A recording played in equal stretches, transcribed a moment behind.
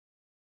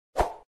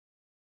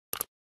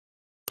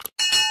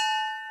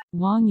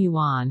Wang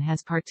Yuan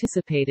has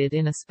participated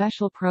in a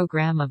special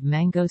program of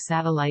Mango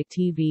Satellite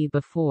TV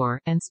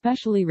before, and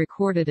specially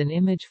recorded an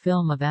image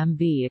film of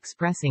MB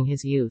expressing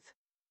his youth.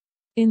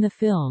 In the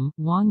film,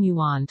 Wang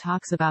Yuan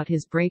talks about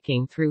his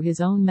breaking through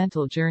his own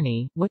mental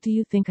journey. What do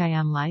you think I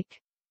am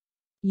like?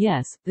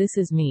 Yes, this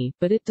is me,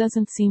 but it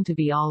doesn't seem to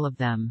be all of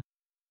them.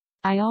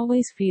 I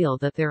always feel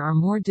that there are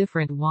more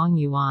different Wang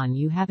Yuan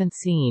you haven't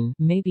seen,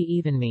 maybe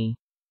even me.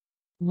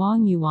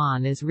 Wang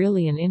Yuan is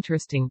really an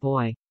interesting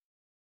boy.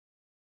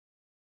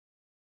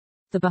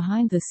 The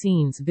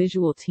behind-the-scenes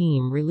visual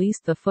team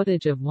released the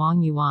footage of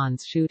Wang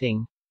Yuan's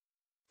shooting.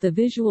 The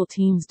visual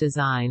team's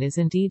design is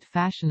indeed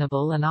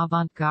fashionable and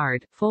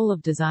avant-garde, full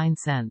of design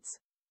sense.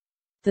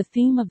 The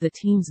theme of the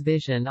team's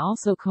vision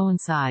also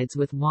coincides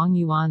with Wang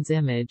Yuan's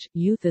image,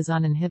 youth is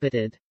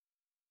uninhibited.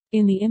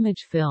 In the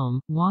image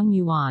film, Wang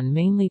Yuan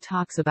mainly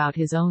talks about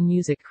his own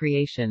music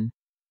creation.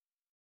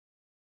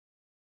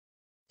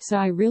 So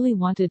I really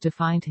wanted to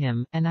find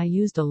him, and I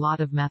used a lot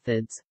of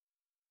methods.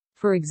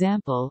 For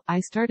example, I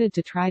started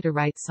to try to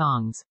write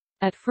songs.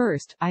 At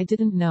first, I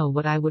didn't know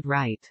what I would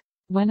write.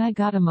 When I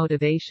got a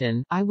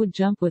motivation, I would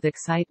jump with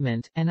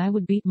excitement, and I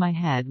would beat my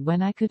head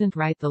when I couldn't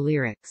write the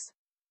lyrics.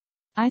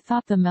 I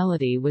thought the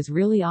melody was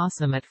really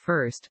awesome at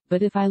first,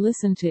 but if I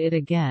listened to it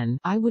again,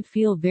 I would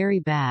feel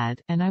very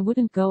bad, and I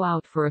wouldn't go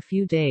out for a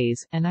few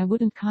days, and I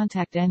wouldn't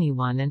contact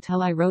anyone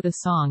until I wrote a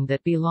song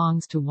that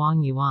belongs to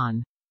Wang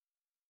Yuan.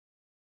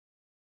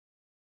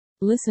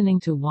 Listening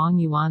to Wang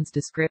Yuan's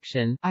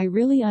description, I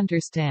really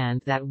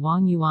understand that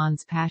Wang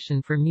Yuan's passion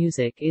for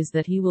music is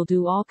that he will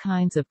do all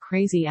kinds of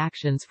crazy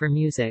actions for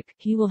music,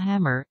 he will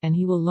hammer, and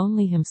he will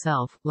lonely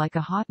himself, like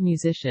a hot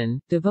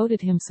musician, devoted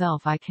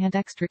himself. I can't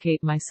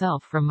extricate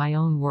myself from my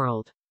own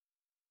world.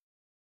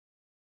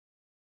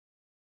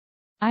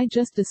 I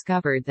just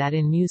discovered that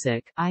in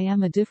music, I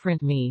am a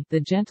different me, the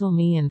gentle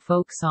me in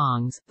folk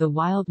songs, the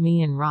wild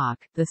me in rock,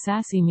 the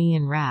sassy me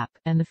in rap,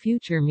 and the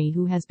future me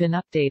who has been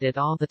updated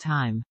all the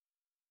time.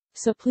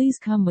 So please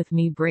come with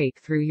me, break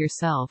through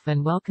yourself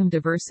and welcome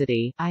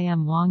diversity. I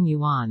am Wang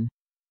Yuan.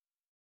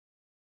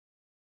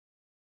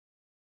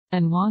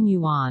 And Wang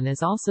Yuan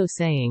is also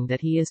saying that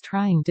he is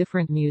trying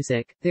different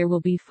music. There will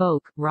be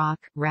folk, rock,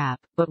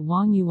 rap, but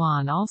Wang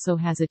Yuan also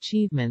has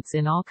achievements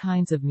in all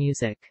kinds of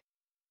music.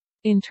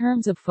 In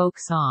terms of folk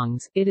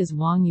songs, it is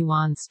Wang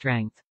Yuan's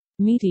strength.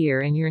 Meteor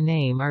and Your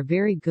Name are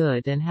very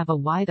good and have a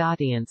wide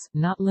audience,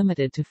 not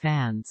limited to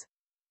fans.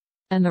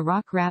 And the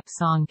rock rap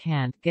song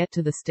Can't Get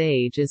to the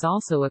Stage is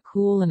also a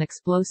cool and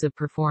explosive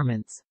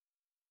performance.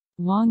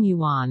 Wang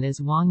Yuan is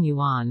Wang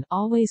Yuan,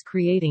 always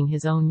creating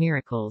his own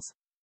miracles.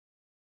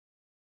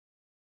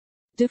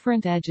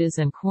 Different edges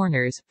and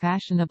corners,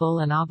 fashionable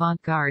and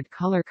avant-garde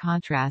color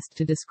contrast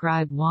to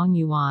describe Wang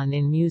Yuan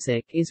in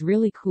music is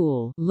really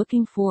cool.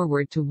 Looking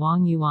forward to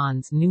Wang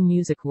Yuan's new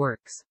music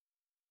works.